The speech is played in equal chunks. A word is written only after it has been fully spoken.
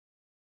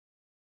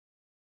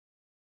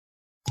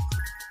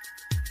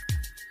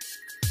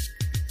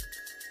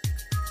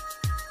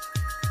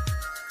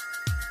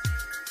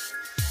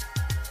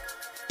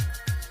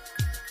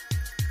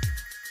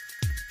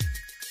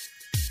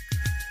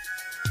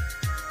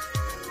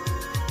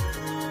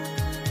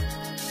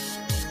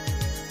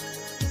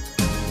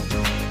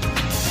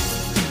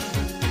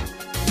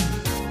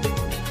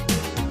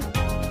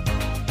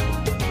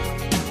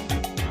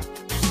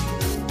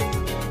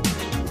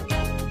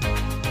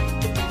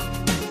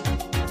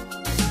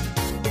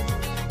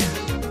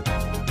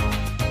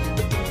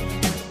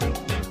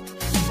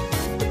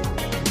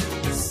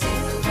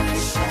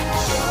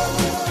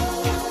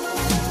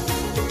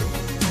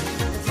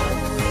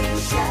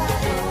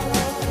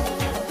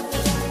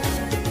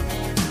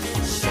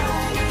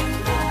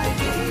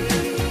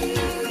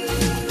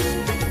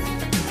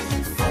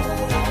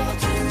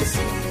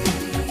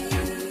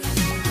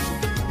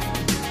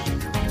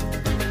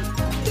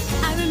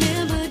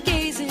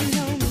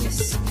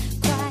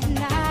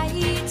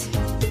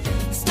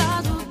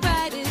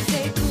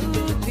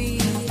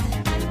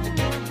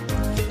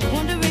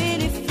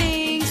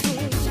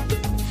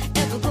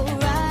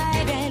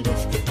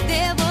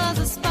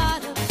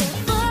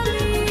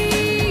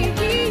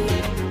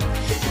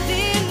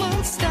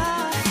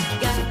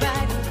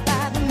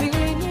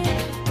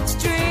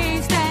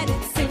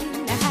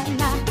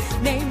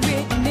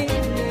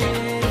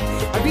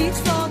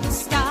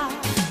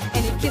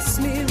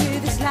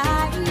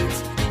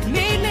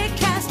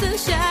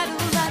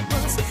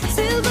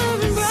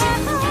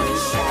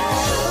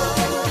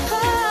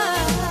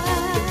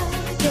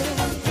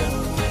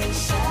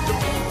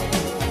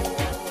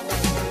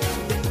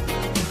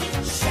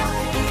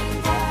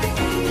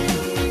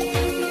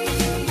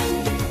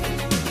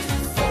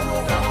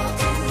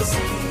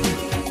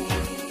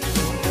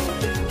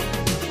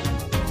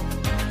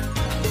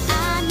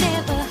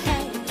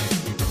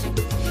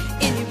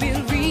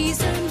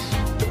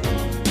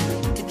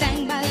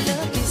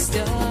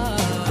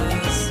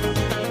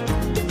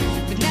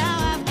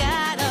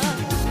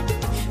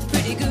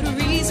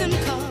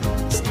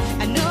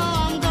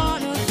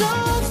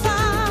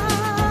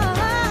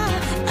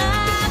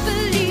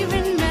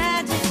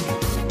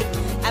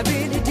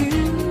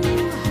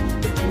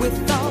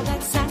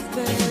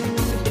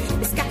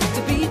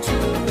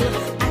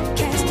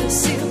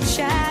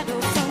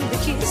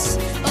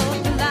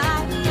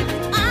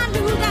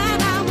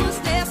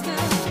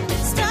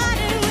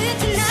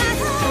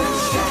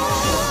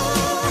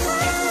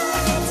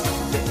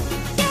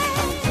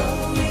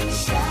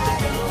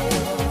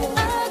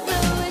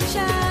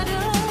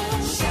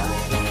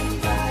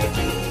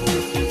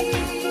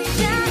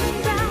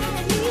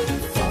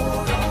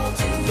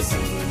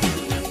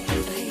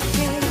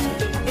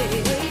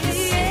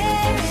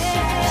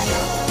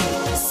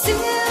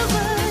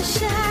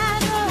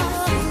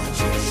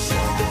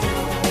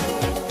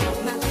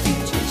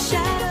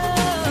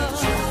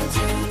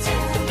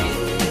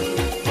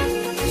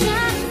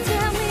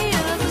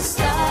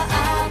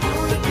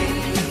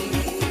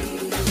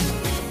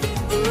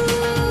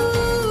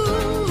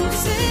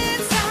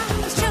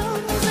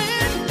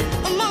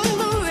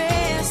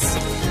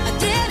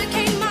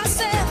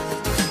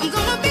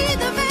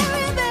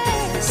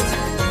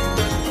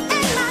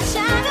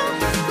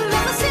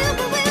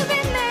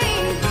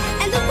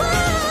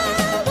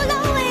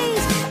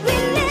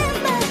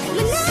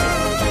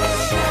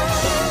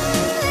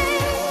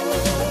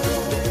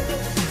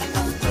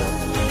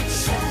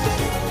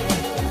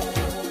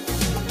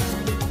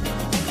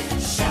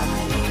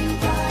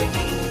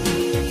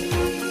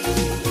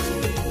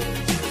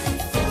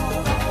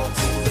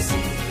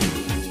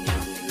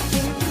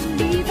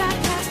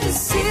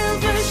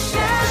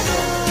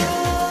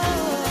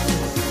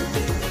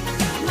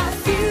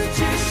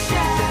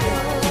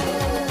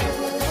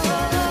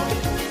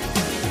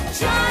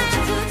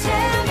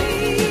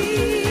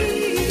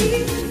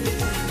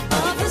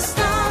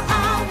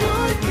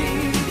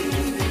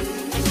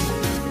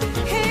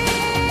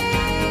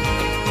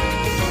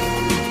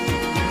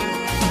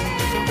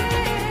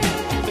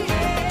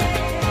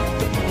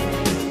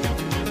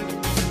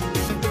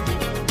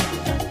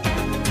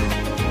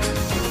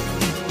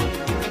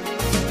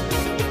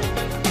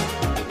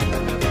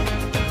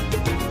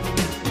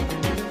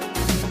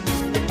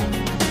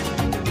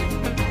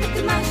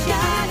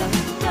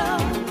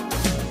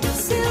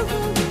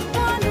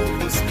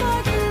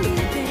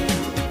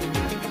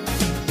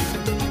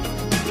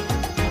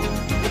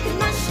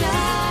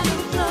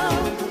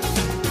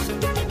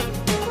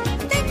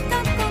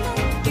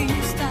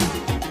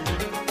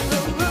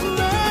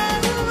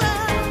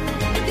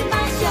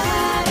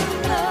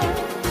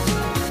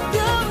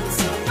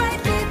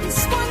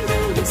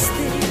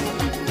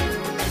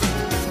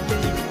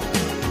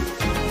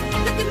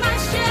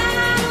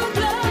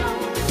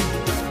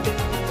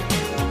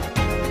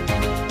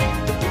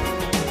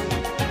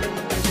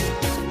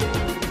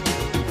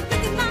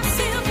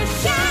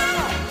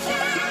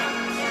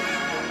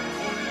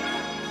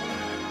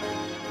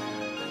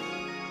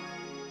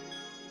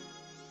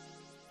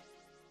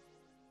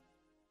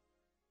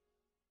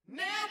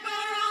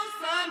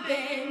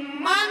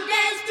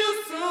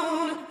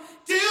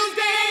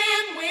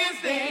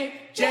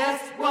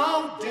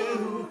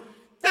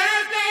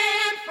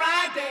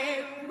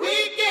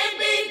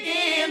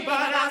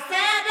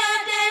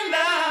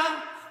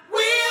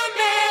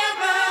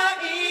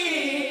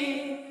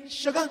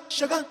sugar.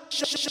 Sugar.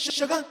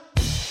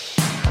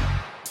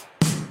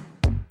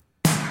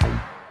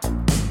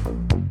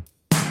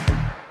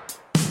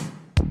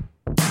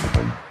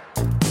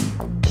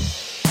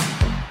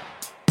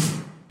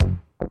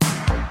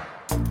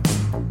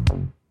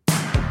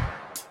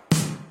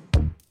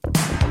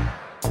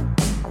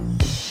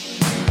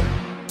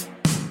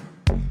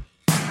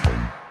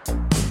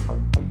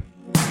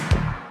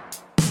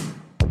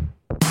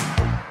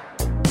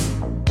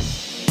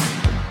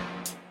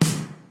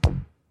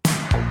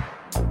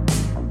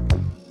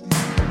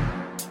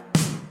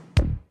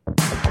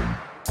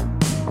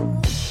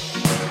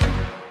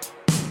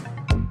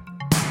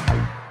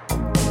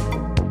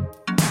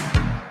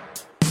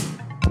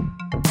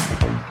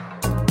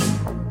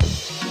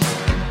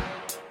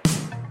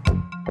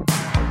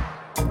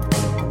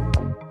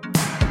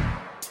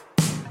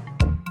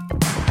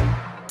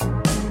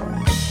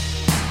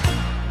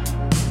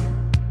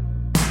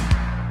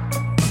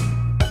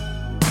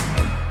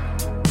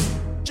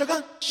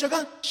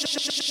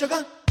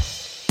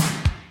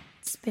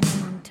 It's been a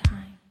long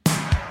time.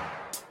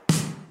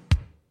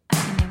 I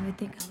didn't ever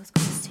think I was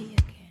going to see you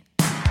again.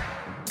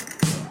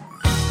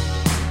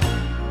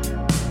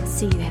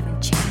 See, you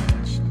haven't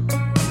changed.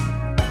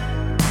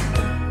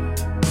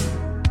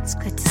 It's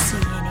good to see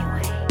you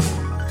anyway.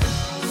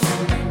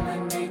 Sunday,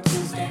 Monday,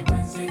 Tuesday,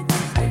 Wednesday,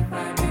 Thursday,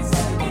 Friday,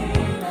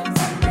 Saturday.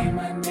 Sunday,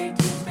 Monday,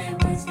 Tuesday,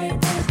 Wednesday,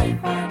 Thursday,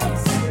 Friday,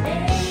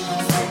 Saturday.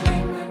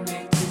 Sunday,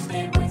 Monday,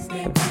 Tuesday,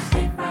 Wednesday,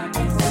 Thursday,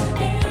 Friday,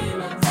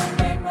 Saturday.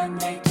 Sunday,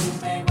 Monday,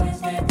 Tuesday,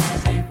 Wednesday,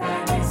 Thursday,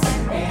 Friday,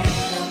 Saturday.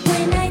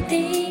 When I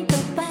think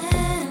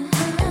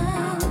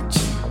about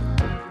you,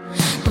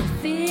 the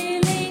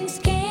feelings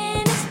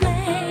can't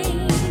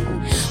explain.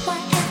 Why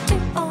after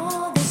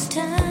all this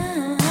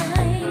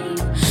time,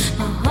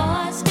 my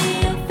heart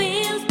still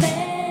feels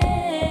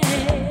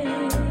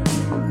pain.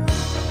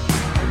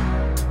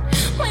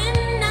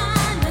 When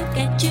I look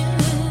at you,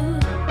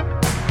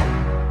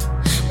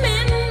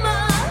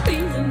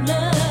 memories of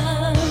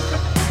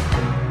love,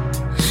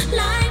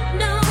 like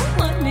no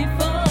one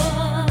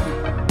before.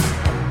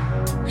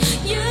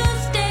 You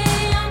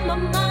stay on my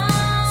mind.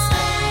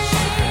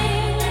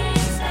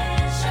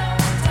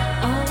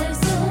 Always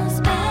so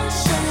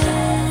special,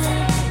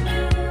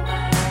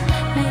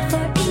 made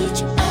for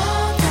each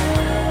other.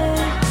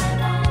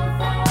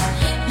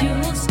 You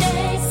will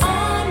stay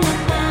on my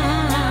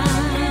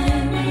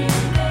mind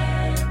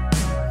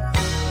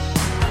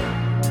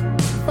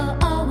for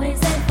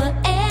always and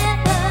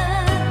forever.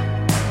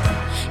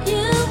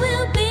 You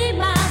will be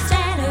my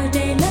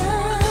Saturday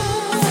love.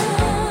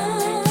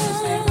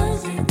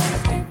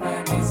 Thursday,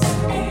 Friday,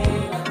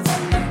 Saturday.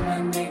 Sunday,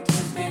 Monday,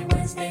 Tuesday,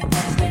 Wednesday,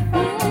 Thursday,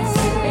 Friday,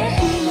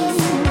 Saturday.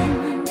 Sunday,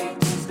 Monday,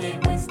 Tuesday,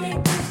 Wednesday,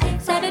 Thursday,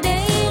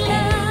 Saturday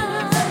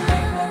love.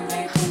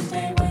 Monday,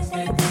 Tuesday,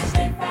 Wednesday,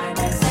 Thursday,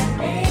 Friday,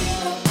 Saturday.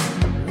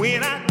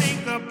 When I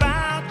think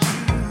about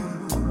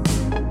you,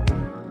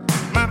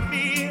 my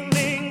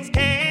feelings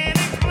can't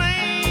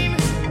explain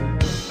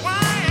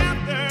why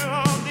after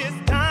all this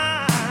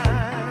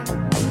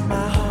time,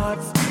 my heart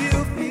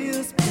still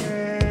feels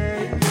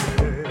pain.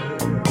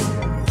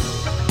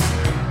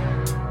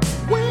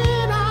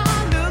 When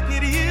I look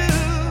at you,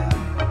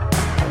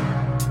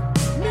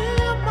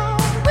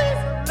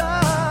 memories of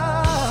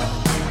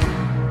love,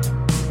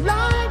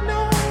 like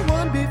no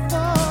one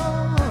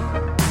before.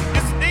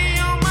 You stay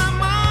on my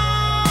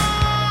mind.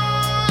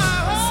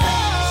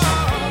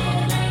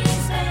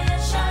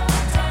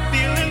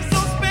 Feeling so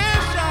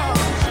special.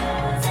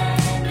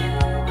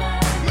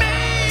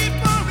 Made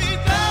for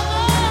each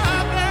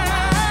other,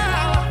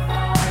 girl.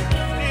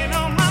 Staying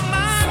on my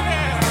mind,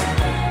 girl.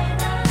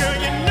 Girl,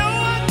 you know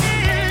I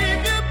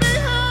can't get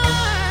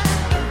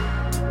behind.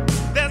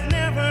 There's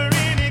never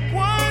any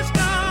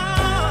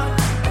question.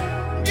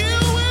 You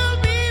will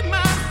be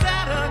my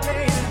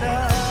Saturday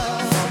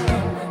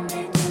love.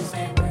 Monday,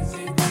 Tuesday,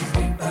 Wednesday,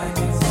 Thursday,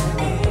 Friday,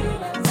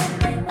 Saturday.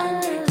 Sunday,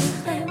 Monday,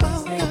 Tuesday,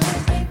 Wednesday,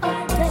 Thursday,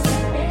 Friday,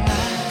 Saturday.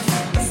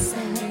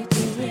 Sunday,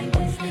 Tuesday,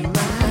 Wednesday,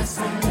 my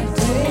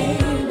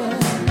Saturday.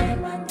 Monday,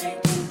 Monday,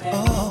 Tuesday,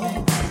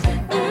 Wednesday,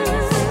 Thursday,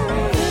 Friday,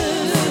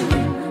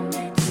 Saturday.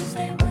 Monday,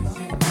 Tuesday,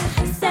 Wednesday,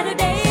 Thursday,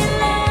 Saturday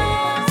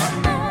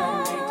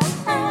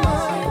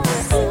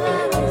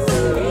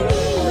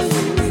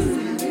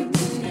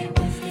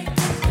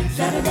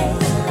Saturday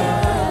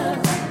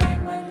love.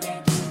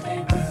 Monday,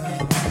 Tuesday, Wednesday,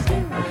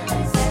 Thursday,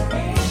 Friday,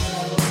 Saturday.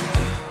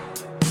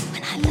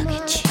 when I look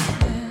at you,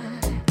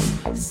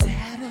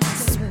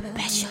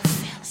 special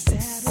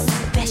feelings,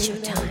 special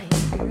time.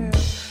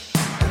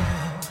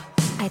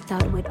 I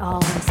thought we'd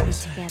always be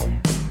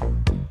together.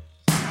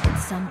 But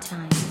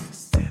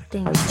sometimes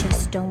things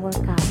just don't work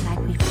out like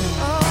we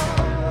planned.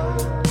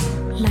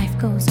 Life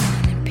goes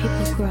on and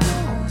people grow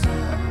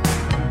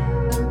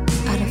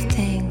out of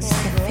things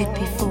that fit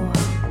before.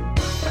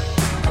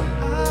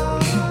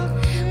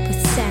 But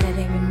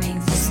Saturday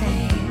remains the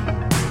same,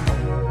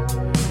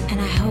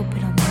 and I hope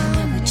it'll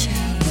never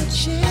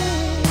change.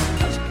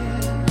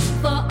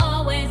 For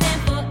always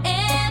and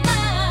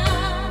forever,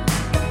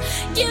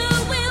 you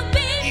will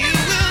be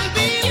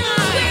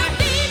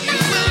my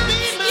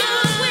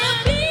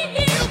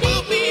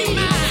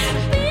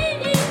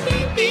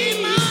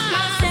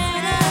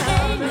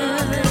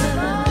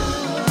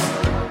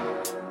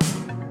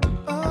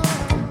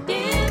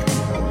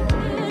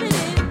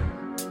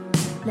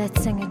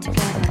it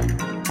together.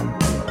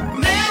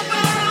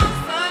 Never on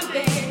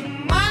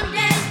Sunday,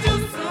 Monday's too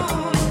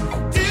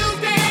soon.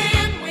 Tuesday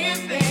and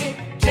Wednesday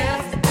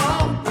just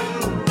won't do.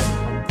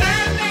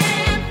 Thursday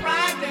and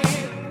Friday,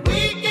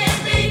 weekend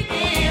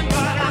begin,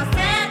 but our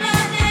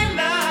Saturday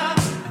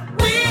love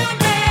will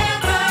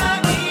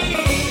never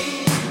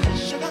end.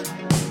 Sugar.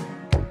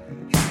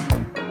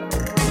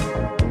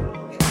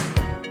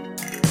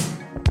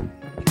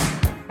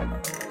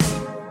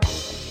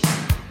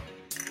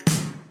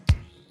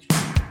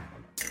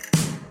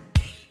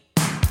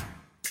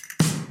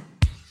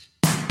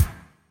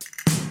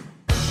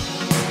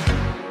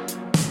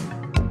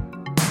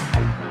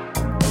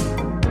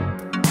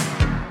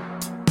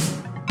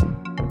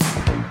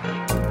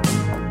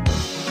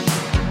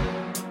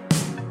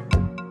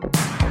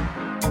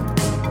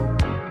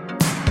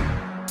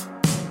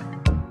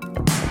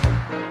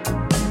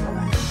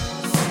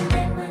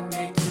 Sunday,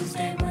 Monday,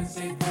 Tuesday,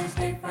 Wednesday,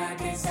 Thursday,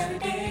 Friday,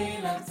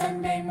 Saturday, love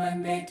Sunday,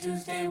 Monday,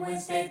 Tuesday,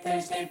 Wednesday,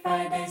 Thursday,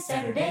 Friday,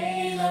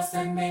 Saturday, love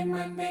Sunday,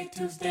 Monday,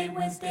 Tuesday,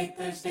 Wednesday,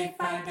 Thursday,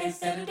 Friday,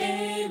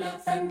 Saturday,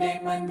 love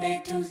Sunday,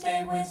 Monday,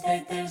 Tuesday,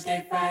 Wednesday,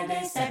 Thursday,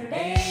 Friday,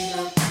 Saturday,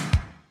 love.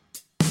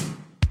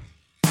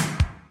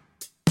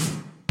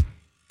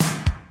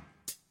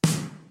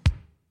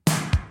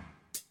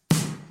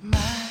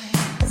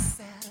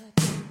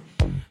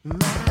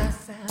 My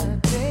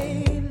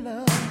Saturday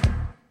love,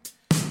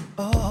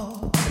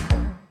 oh,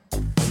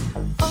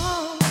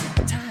 all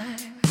the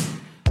time,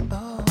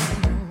 oh,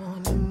 you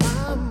on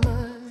my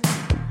mind.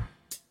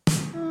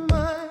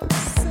 My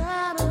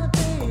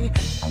Saturday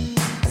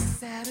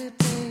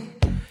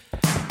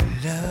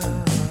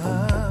love,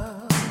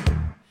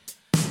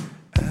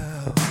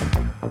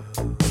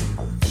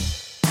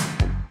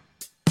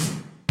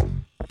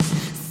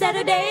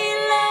 Saturday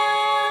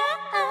love.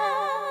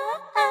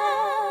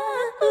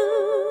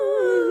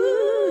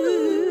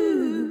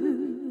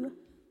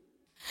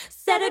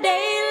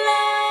 Saturday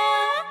love.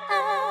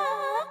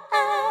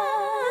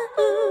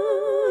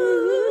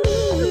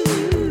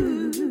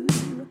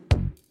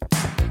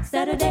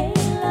 Saturday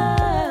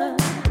love.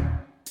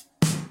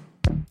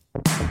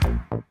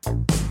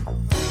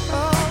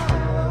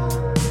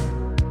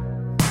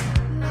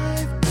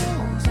 life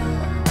goes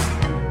on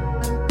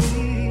and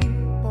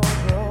people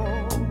go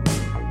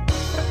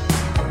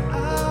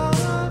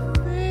out of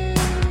thinking.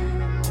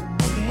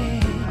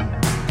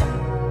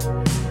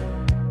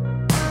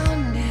 I'll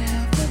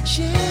never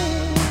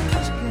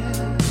change,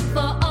 girl.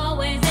 For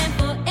always and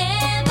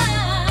forever,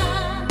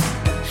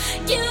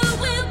 you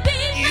will be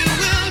You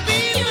will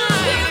be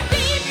mine.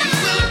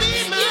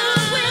 You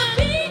will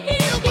be mine.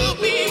 You will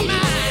be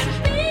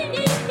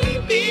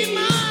mine. Be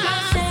mine.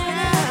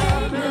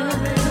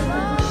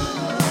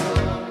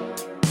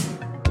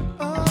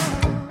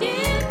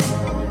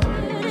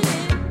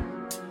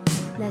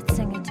 Let's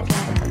sing it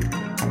together.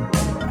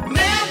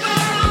 Never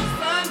on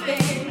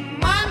Sunday,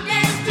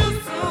 Monday's too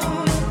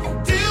soon.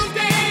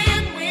 Tuesday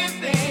and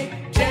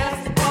Wednesday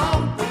just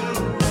won't do.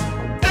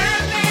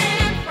 Thursday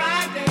and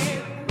Friday,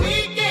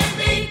 weekend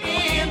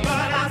begin,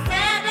 but our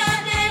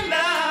Saturday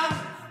love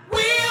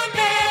will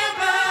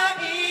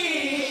never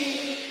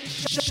end.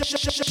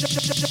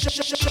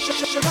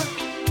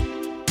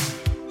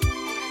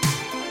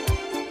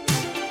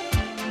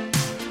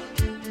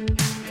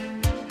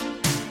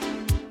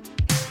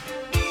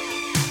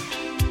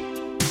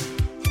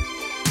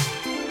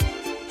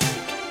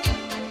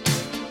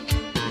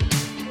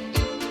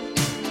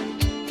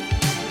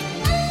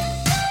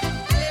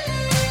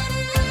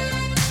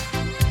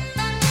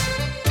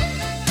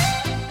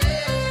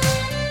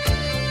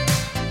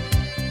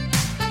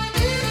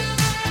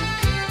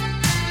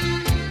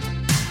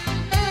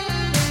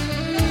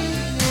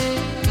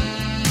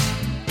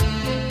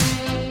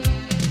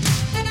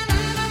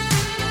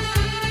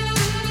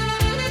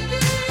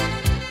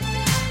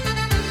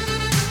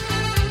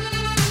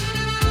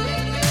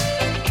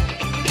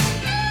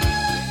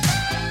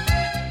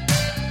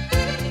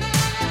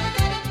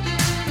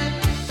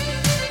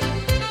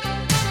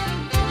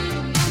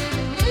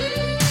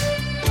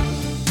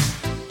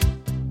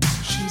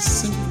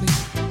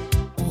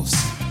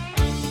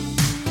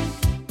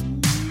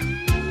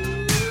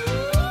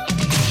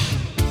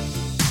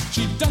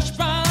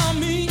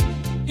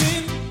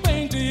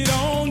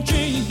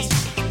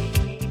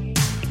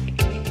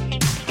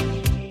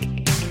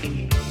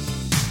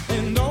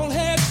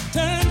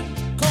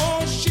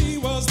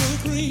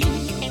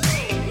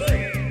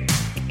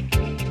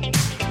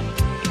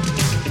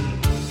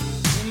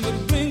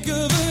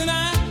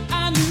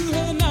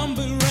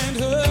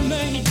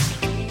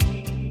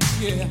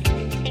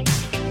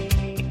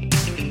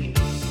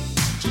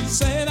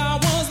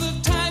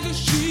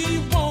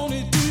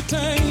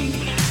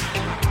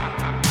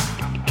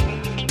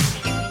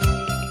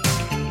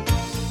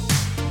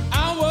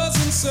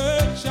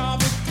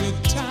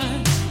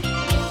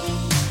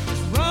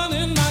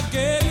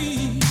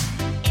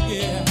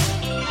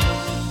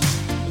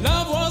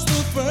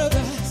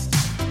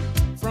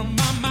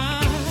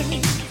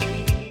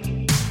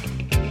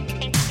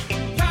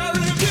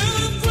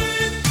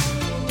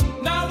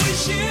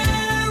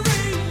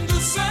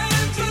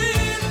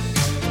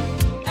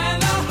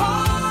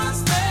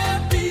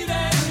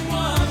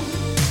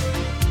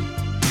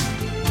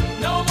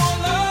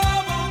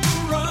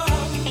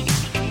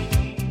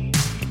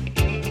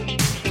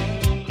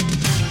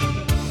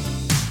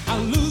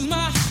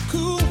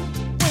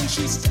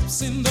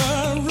 else in the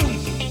room.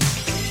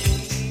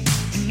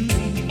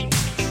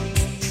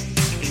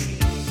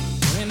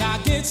 When I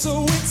get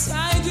so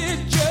excited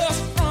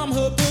just from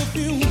her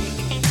perfume.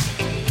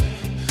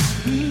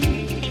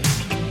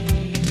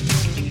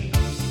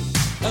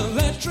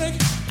 Electric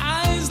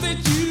eyes that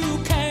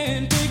you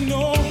can't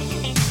ignore.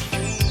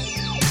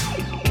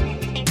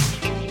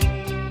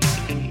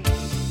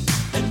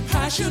 And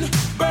passion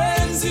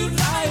burns you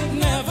like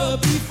never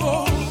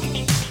before.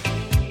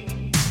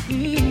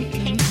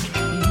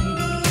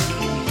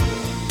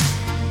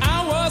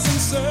 I was in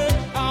search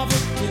of a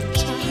good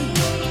time,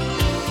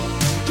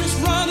 just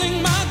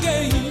running my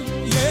game,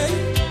 yeah.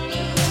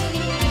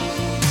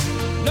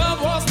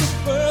 Love was the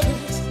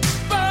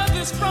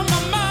furthest from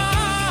my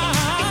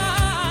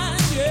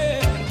mind,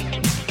 yeah.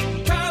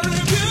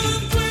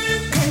 Caribbean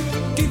queen, can't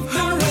give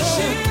her a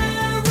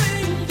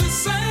sharing the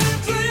same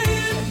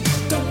dream.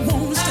 Don't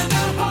wanna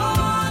stop.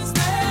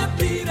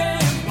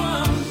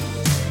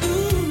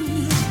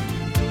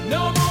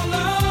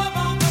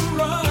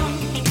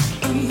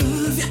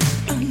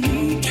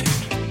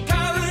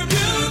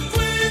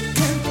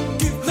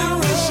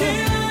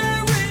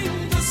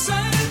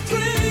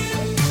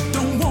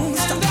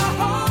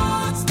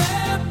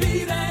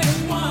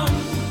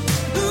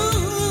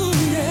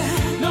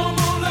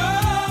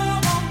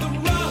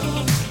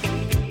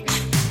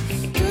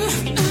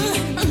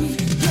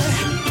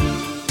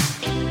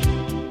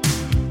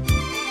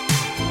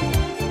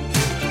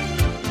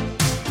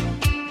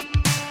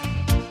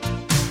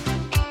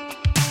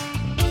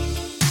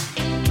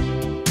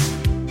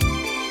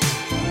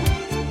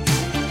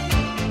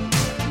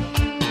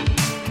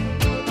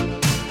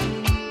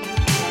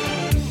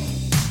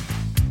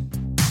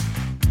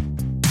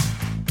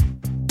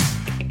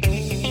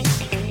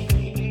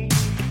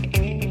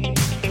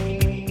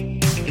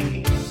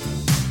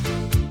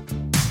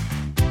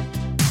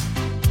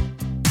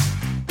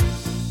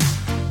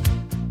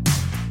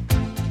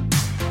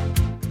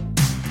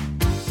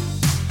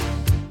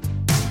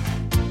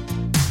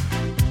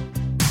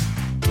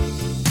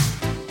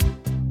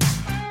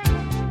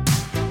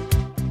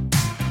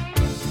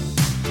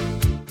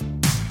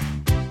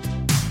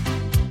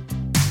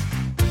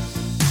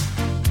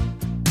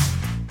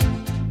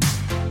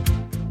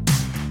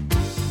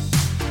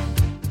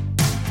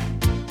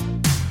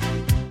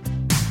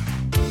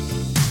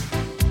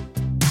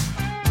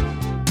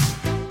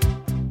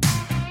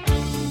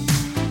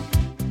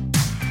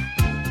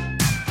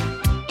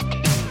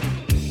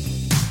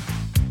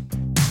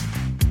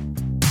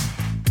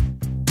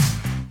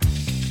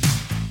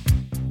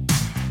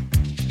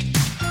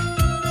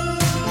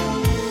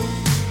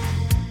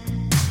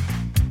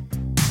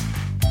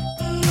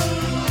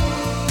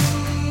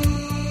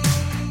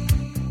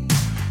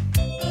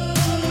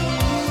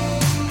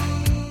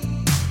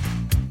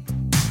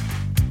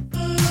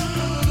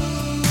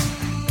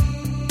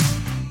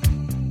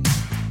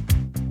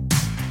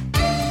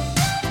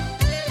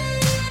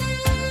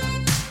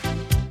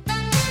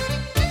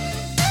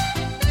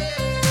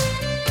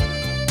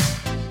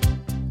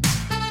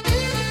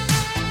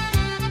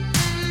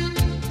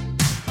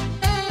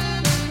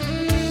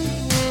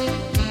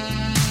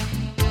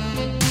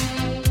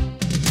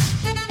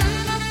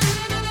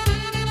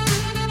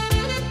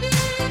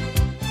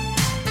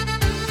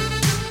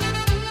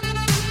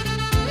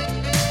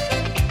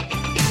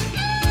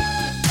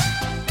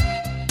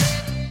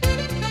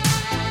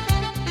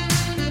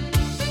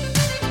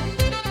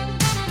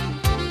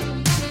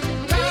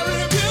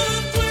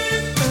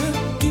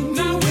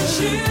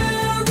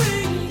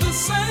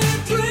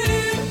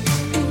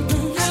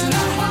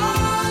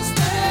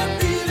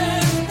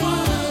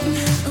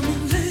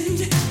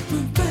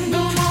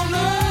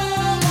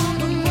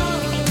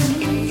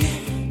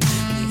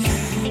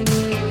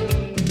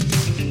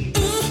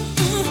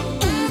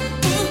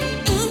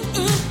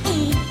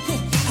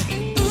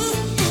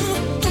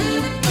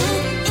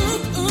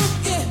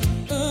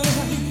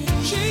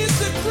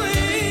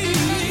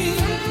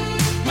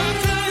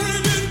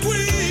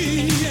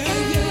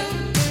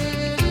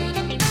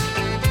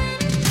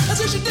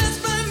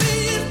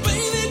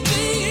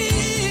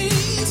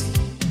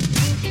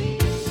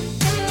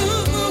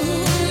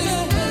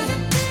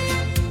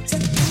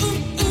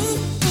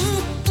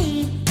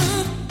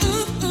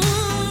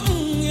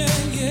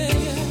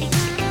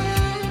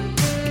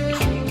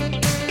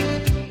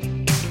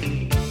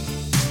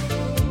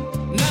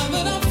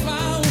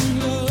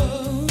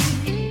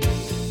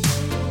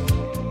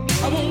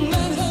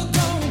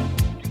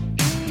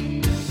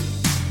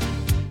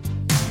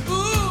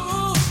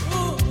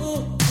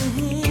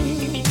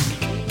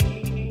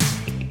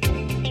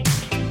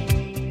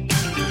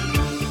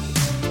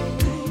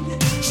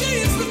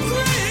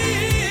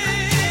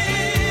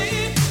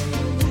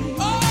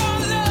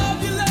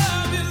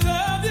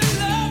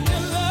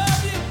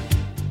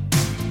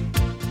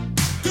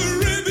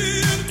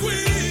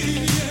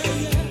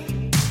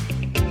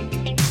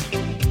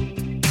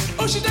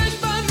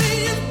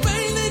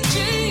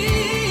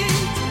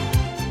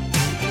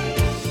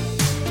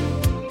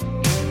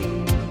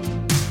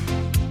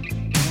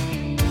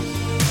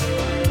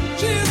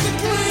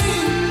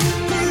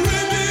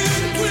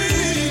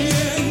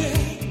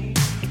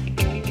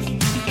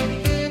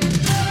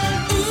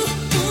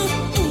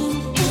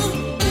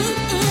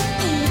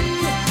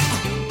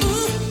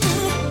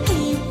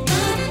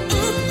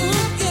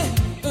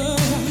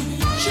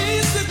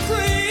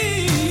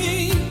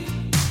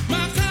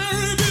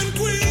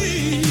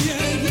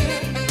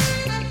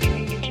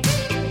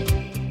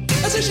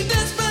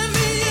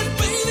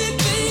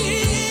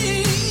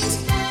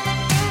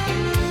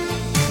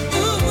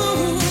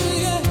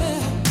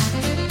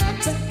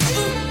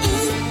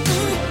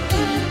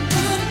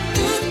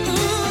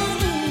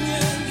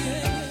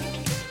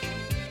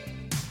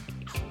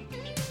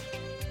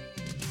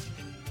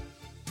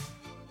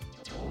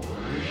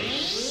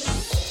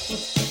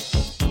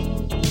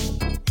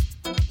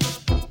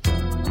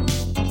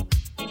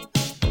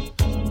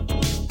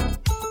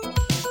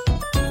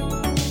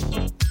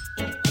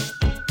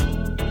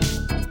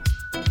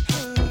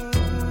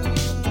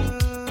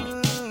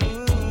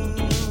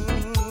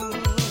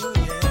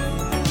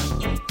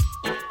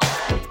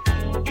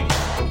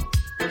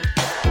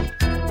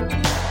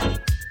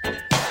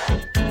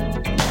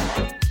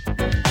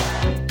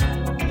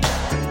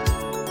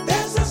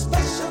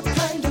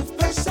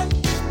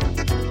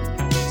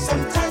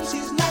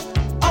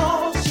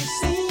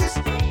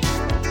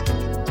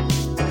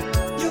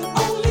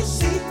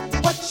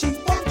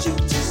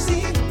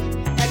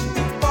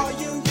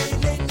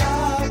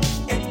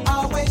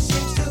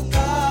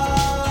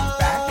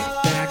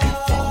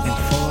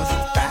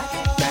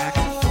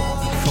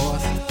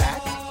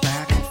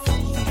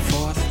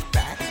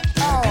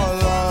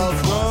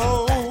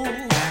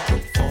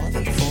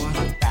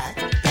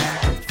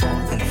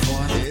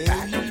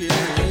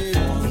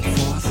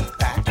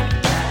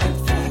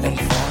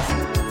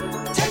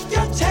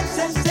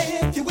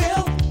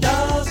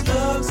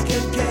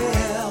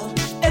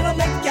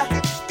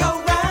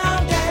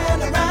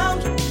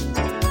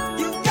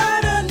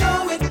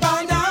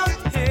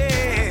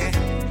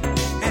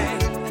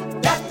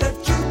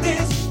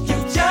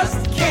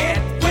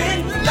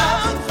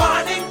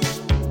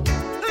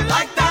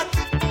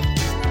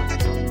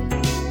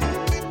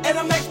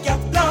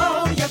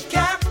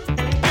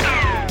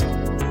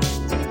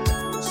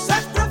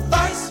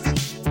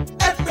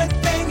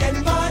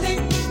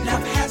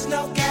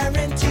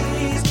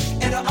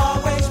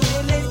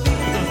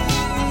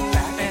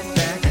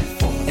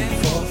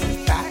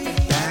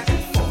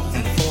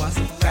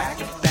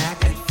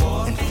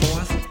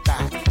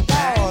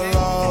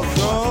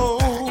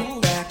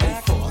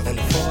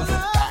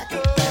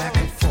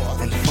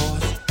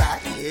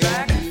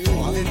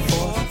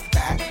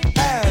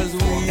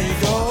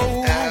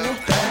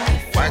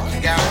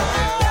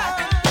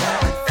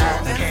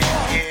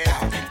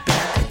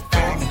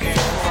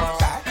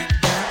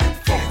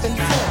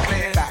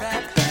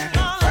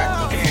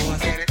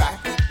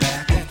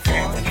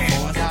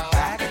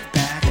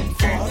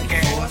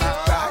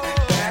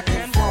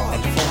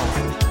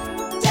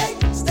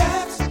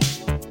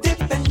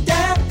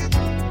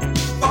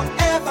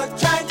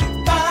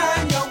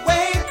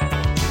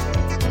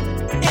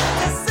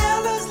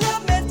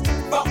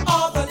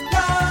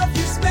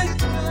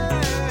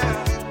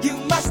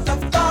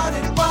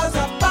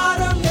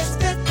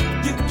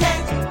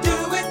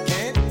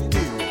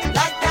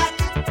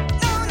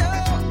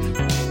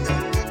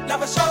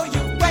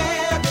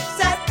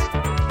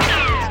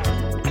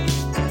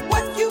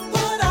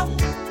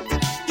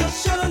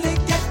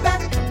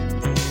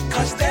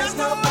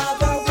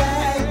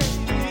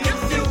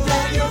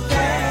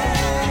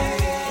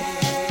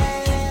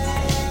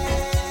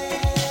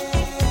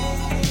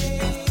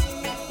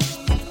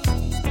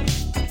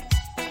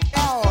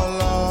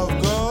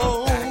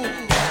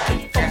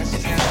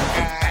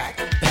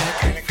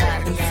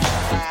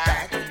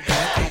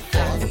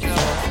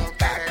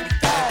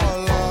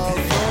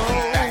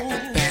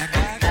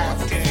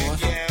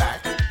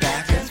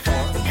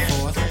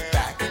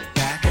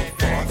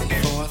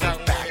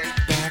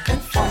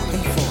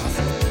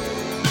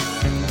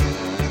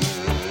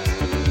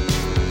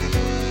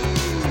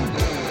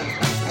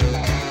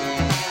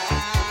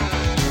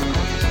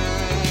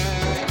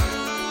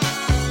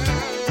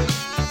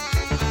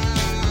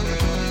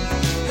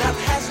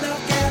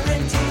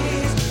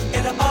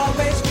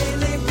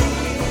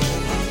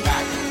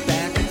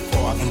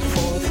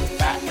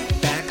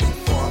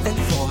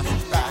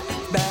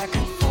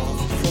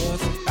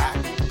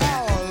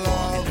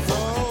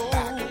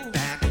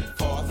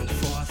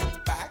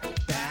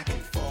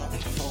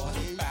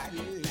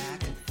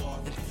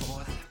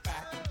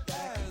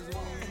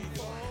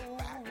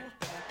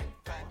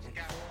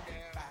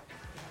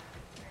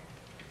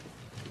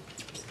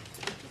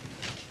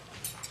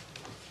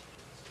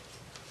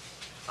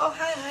 Oh,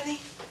 hi, honey.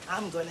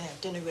 I'm going to have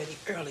dinner ready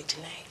early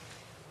tonight.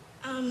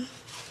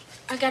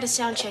 I got a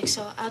sound check,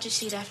 so I'll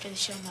just eat after the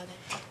show, Mother.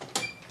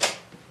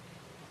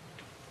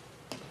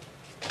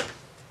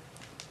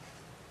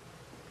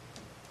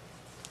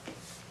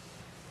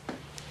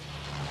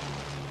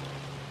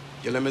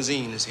 Your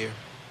limousine is here.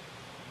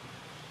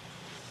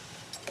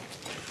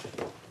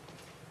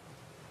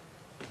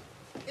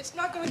 It's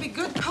not going to be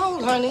good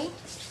cold, honey.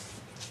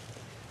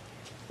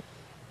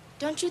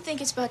 Don't you think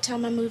it's about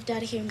time I moved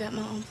out of here and got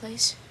my own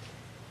place?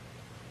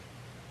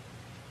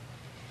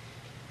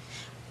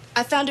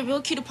 I found a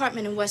real cute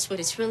apartment in Westwood.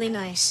 It's really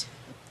nice.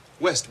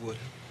 Westwood.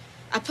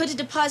 I put a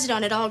deposit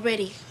on it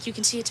already. You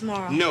can see it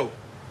tomorrow. No.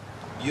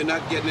 You're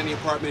not getting any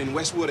apartment in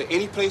Westwood or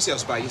any place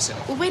else by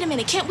yourself. Well, wait a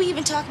minute. Can't we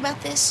even talk about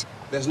this?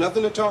 There's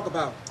nothing to talk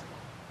about.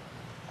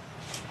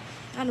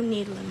 I don't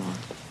need a limo.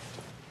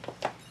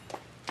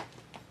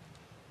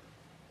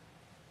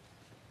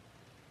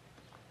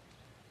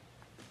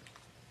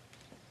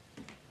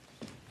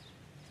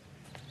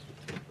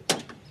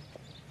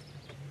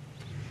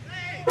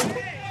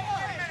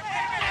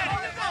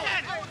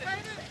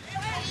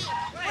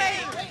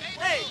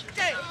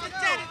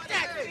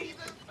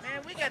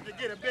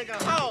 Get a bigger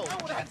hole.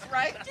 Oh, that's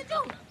right. What you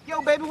doing?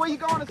 Yo, baby, where you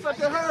going in such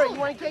a hurry?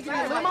 You ain't taking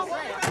your limo?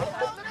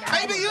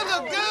 Baby, you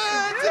look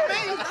good to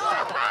me.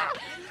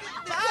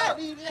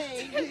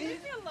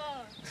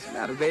 What's the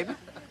matter, baby?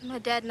 My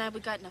dad and I, we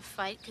got in a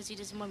fight because he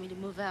doesn't want me to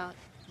move out.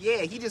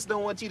 Yeah, he just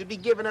don't want you to be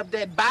giving up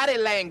that body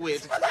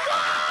language.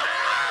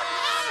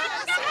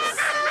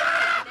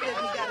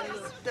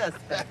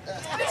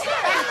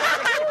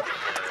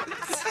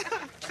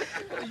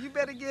 You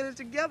better get it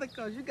together,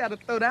 because you got to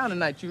throw down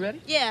tonight. You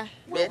ready? Yeah.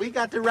 Well, we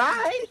got to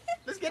ride.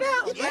 Let's get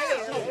out. Yeah.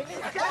 Let's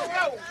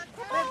go.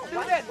 Let's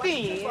do that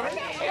then. Your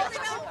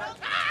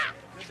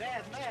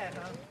dad's mad,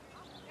 huh?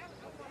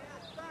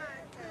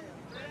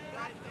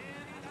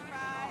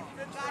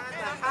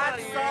 Hot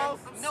sauce.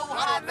 No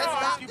hot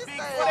sauce.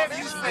 Whatever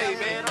you say,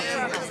 man. Give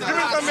me some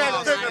of that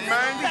chicken,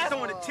 man. You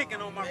throwing the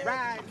chicken on my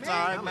ride, man.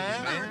 Sorry,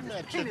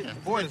 man. Chicken.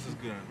 Boy, this is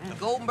good.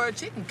 Goldenberg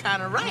chicken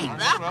kind of right.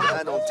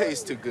 That don't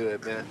taste too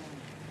good, man.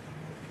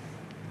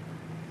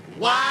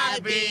 Why,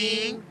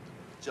 Bing?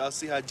 Did y'all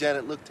see how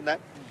Janet looked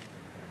tonight?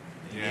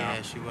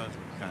 Yeah, she was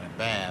kind of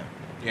bad.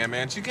 Yeah,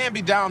 man, she can't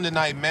be down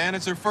tonight, man.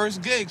 It's her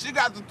first gig. She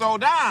got to throw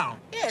down.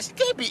 Yeah, she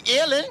can't be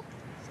illin'. So,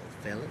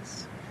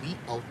 fellas, we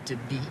ought to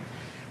be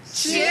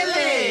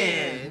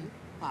chillin'.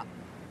 Pop,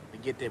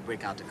 get that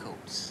break out the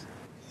coats.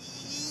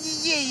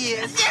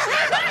 Yeah.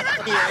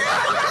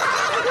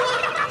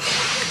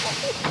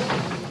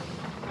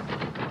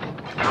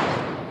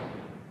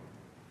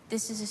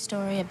 This is a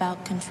story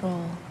about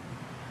control.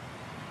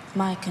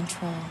 My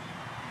control.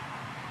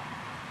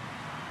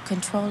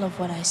 Control of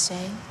what I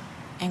say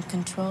and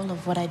control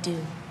of what I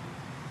do.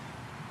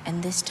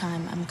 And this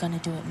time I'm gonna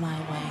do it my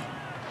way.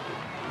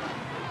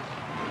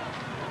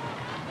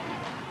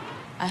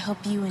 I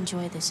hope you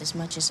enjoy this as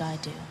much as I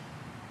do.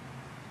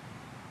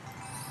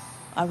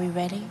 Are we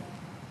ready?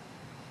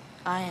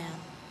 I am.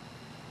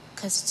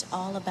 'Cause it's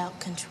all about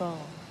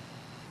control.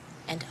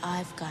 And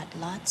I've got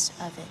lots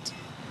of it.